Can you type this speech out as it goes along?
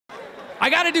I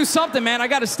gotta do something, man. I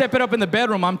gotta step it up in the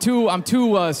bedroom. I'm too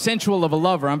sensual of a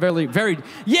lover. I'm very,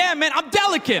 yeah, man, I'm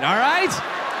delicate, all right?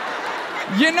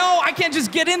 You know, I can't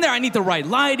just get in there. I need the right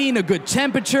lighting, a good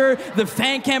temperature. The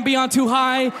fan can't be on too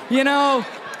high, you know?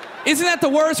 Isn't that the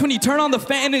worst when you turn on the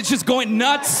fan and it's just going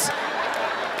nuts?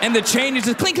 And the chain is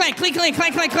just clink, clank, clink, clank,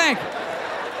 clank, clank, clank.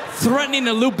 Threatening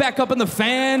to loop back up in the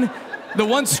fan. The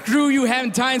one screw you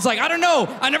haven't tied is like, I don't know,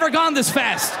 I've never gone this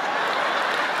fast.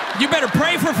 You better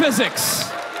pray for physics.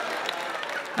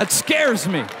 That scares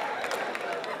me.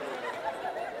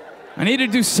 I need to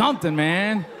do something,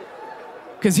 man.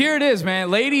 Because here it is,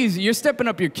 man. Ladies, you're stepping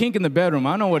up your kink in the bedroom.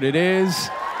 I know what it is,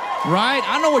 right?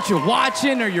 I know what you're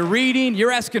watching or you're reading.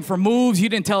 You're asking for moves you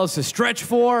didn't tell us to stretch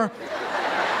for.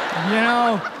 You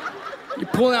know? You're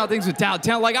pulling out things without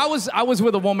talent. Like, I was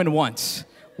with a woman once.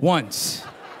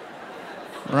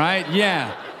 Right?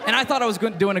 Yeah. And I thought I was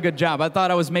doing a good job. I thought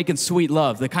I was making sweet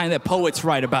love, the kind that poets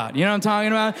write about. You know what I'm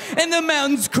talking about? And the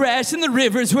mountains crashed and the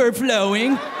rivers were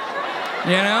flowing. You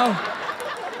know?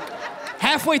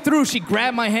 Halfway through, she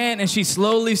grabbed my hand and she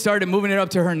slowly started moving it up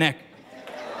to her neck.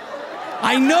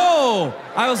 I know!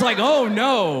 I was like, oh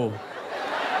no.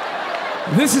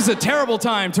 This is a terrible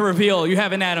time to reveal you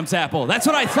have an Adam's apple. That's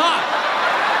what I thought.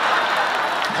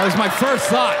 That was my first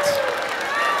thought.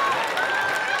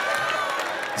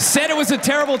 Said it was a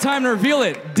terrible time to reveal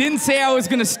it. Didn't say I was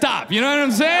gonna stop. You know what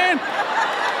I'm saying?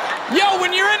 Yo,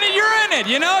 when you're in it, you're in it,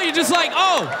 you know? You're just like,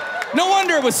 oh, no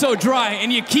wonder it was so dry,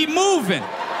 and you keep moving.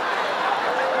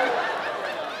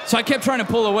 So I kept trying to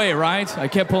pull away, right? I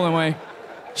kept pulling away.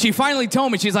 She finally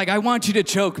told me, she's like, I want you to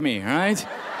choke me, all right?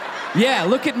 Yeah,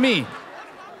 look at me.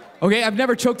 Okay, I've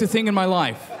never choked a thing in my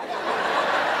life.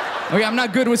 Okay, I'm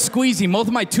not good with squeezing. Most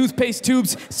of my toothpaste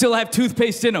tubes still have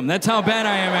toothpaste in them. That's how bad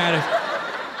I am at it.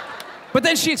 But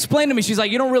then she explained to me, she's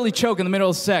like, you don't really choke in the middle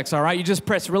of sex, all right? You just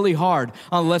press really hard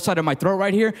on the left side of my throat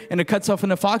right here, and it cuts off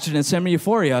enough oxygen and send me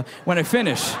euphoria when I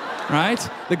finish, right?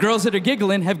 The girls that are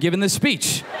giggling have given this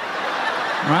speech,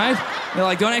 right? They're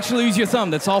like, don't actually use your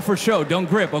thumb. That's all for show. Don't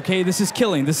grip, okay? This is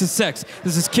killing. This is sex.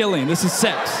 This is killing. This is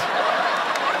sex.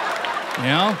 You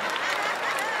know?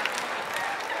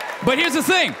 But here's the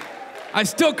thing. I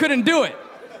still couldn't do it.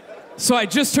 So I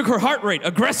just took her heart rate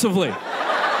aggressively.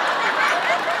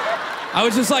 I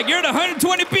was just like, you're at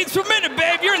 120 beats per minute,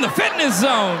 babe. You're in the fitness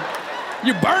zone.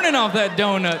 You're burning off that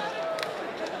donut.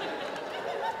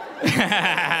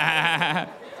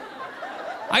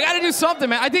 I gotta do something,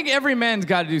 man. I think every man's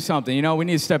gotta do something, you know? We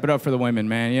need to step it up for the women,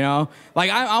 man, you know?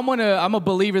 Like, I'm a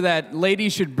believer that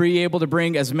ladies should be able to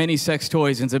bring as many sex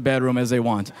toys into the bedroom as they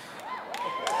want.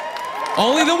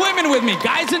 Only the women with me.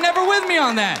 Guys are never with me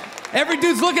on that. Every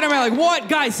dude's looking at me like, what?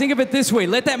 Guys, think of it this way.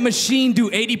 Let that machine do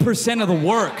 80% of the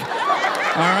work.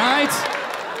 All right?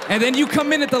 And then you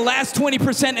come in at the last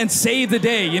 20% and save the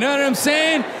day. You know what I'm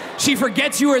saying? She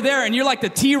forgets you were there and you're like the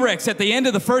T-Rex at the end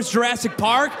of the first Jurassic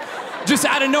Park. Just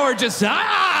out of nowhere, just, banner,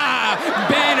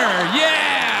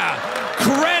 yeah.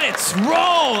 Credits,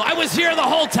 roll. I was here the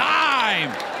whole time.